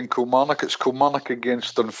Park in Kilmarnock. It's Kilmarnock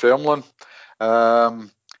against Dunfermline.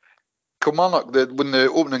 Kilmarnock, when the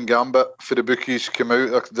opening gambit for the bookies came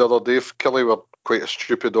out the other day, Killie were quite a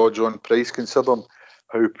stupid odds on price considering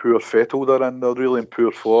how poor Fettle they're in. They're really in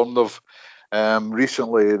poor form.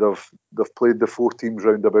 Recently they've played the 4 teams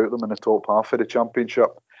round about them in the top half of the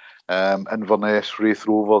championship, Inverness, Raith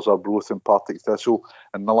Rovers, Arbroath and Partick Thistle.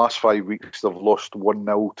 In the last 5 weeks, they've lost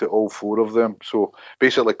 1-0 to all 4 of them. So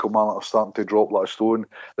basically, Kilmarnock are starting to drop like a stone.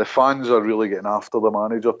 The fans are really getting after the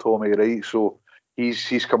manager, Tommy Wright. So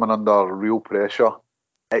he's coming under real pressure.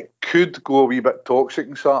 It could go a wee bit toxic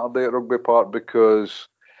on Saturday at Rugby Park, because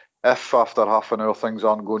if after half an hour things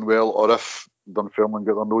aren't going well, or if Dunfermline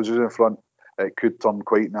get their noses in front, it could turn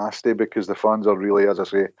quite nasty, because the fans are really, as I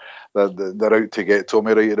say, they're out to get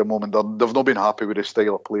Tommy Wright at the moment. They've not been happy with the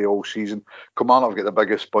style of play all season. Kilmarnock have got the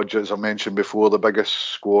biggest budget, as I mentioned before, the biggest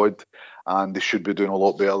squad, and they should be doing a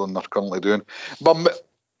lot better than they're currently doing. But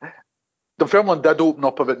Dunfermline did open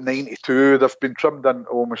up about 92. They've been trimmed in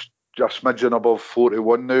almost a smidgen above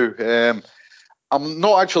 41 now. I'm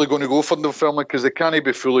not actually going to go for Dunfermline because they can't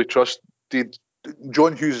be fully trusted.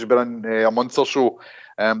 John Hughes has been in a month or so.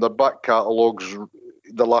 Their back catalogues,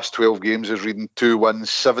 the last 12 games, is reading 2 wins,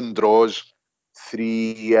 7 draws,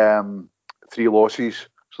 3 losses.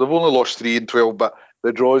 So they've only lost 3 in 12, but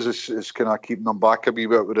the draws is kind of keeping them back a wee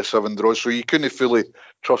bit with the 7 draws. So you couldn't fully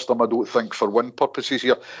trust them, I don't think, for win purposes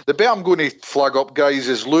here. The bet I'm going to flag up, guys,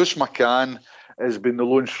 is Lewis McCann has been the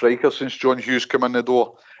lone striker since John Hughes came in the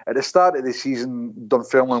door. At the start of the season,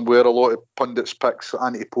 Dunfermline were a lot of pundits' picks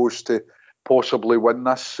anti-post to possibly win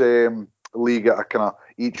this league at a kind of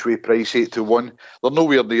each-way price, 8-1. They're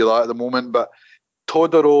nowhere near that at the moment, but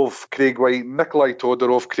Todorov, Craig White, Nikolai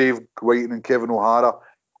Todorov, Craig White and Kevin O'Hara,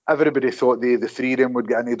 everybody thought the 3 of them would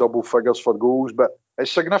get any double figures for goals, but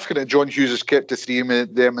it's significant that John Hughes has kept the 3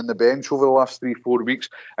 of them in the bench over the last 3-4 weeks,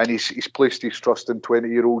 and he's placed his trust in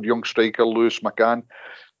 20-year-old young striker Lewis McCann.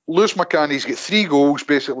 Lewis McCann, he's got 3 goals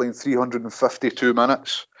basically in 352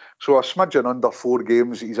 minutes. So a smidgen under 4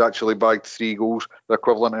 games, he's actually bagged 3 goals, the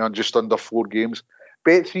equivalent of just under 4 games.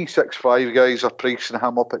 Bet365, guys, are pricing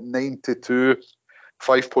him up at 9-2,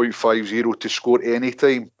 5.50 to score any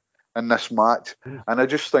time in this match. And I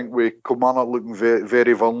just think with Kilmarnock looking very,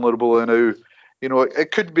 very vulnerable now, you know,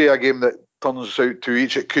 it could be a game that turns out to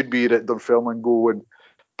each. It could be that Dunfermline go and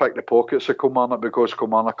pick the pockets of Kilmarnock, because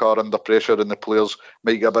Kilmarnock are under pressure and the players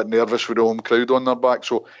might get a bit nervous with the home crowd on their back.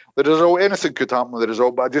 So the result, anything could happen with the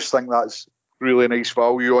result, but I just think that's really nice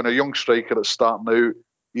value on a young striker that's starting out.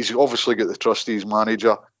 He's obviously got the trust of his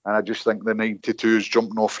manager, and I just think the 92 is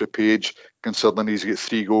jumping off the page, considering he's got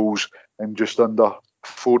 3 goals in just under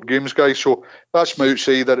 4 games, guys. So that's my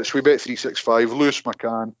outsider. It's we bet 365. Lewis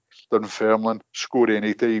McCann, Dunfermline, score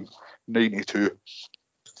any time, 92.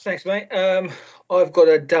 Thanks, mate. I've got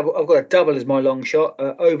a double as my long shot.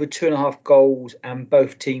 Over 2.5 goals and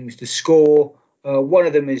both teams to score. One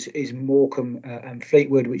of them is Morecambe and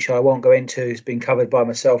Fleetwood, which I won't go into. It's been covered by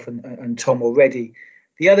myself and Tom already.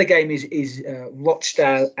 The other game is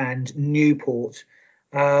Rochdale and Newport.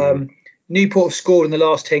 Newport have scored in the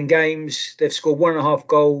last 10 games. They've scored 1.5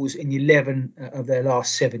 goals in 11 of their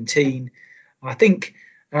last 17. I think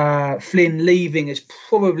Flynn leaving has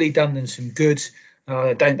probably done them some good.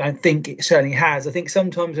 I don't think it certainly has. I think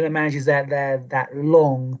sometimes when a manager's there that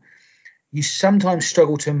long, you sometimes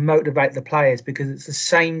struggle to motivate the players because it's the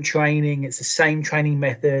same training, it's the same training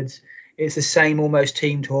methods, it's the same almost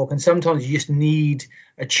team talk, and sometimes you just need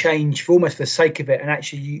a change for almost for the sake of it, and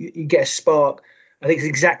actually you get a spark. I think it's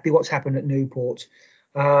exactly what's happened at Newport.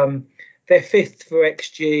 They're 5th for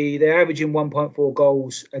XG. They're averaging 1.4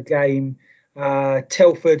 goals a game.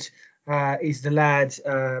 Telford is the lad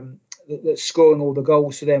that's scoring all the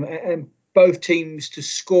goals for them, and both teams to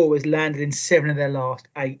score has landed in 7 of their last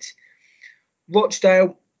 8.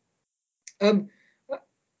 Rochdale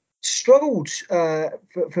struggled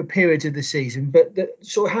for periods of the season, but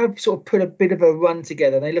have put a bit of a run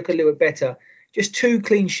together. They look a little bit better. Just 2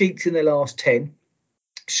 clean sheets in their last 10,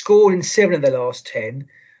 scored in 7 of their last 10,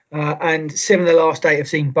 and 7 of the last 8 have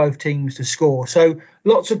seen both teams to score. So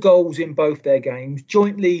lots of goals in both their games.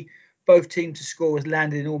 Jointly, both teams to score has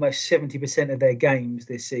landed in almost 70% of their games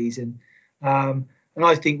this season. And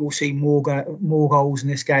I think we'll see more goals in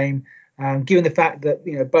this game, given the fact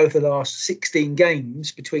that both the last 16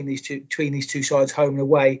 games between these two sides, home and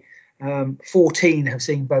away, 14 have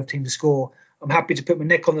seen both teams to score. I'm happy to put my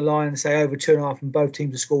neck on the line and say over 2.5 and both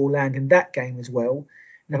teams to score will land in that game as well.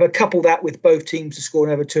 And if I couple that with both teams to score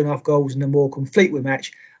over 2.5 goals in the Morecambe Fleetwood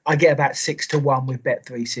match, I get about 6-1 with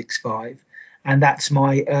Bet365. And that's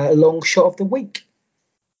my long shot of the week.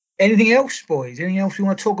 Anything else, boys? Anything else you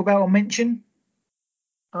want to talk about or mention?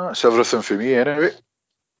 That's everything for me, anyway.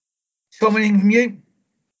 Tom, anything from you?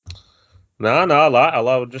 No, I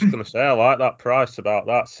was just going to say, I like that price about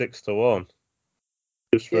that 6-1.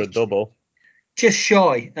 Just for a double. Just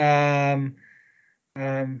shy. When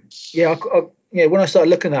I started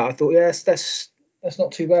looking at it, I thought, yes, that's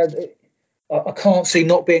not too bad. I can't see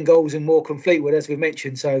not being goals in Morecambe Fleetwood, as we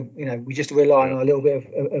mentioned. So, we just rely on a little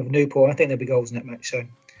bit of Newport. I think there'll be goals in that match. So,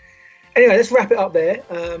 anyway, let's wrap it up there.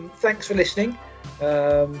 Thanks for listening.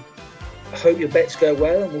 I hope your bets go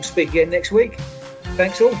well, and we'll speak again next week.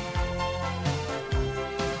 Thanks all.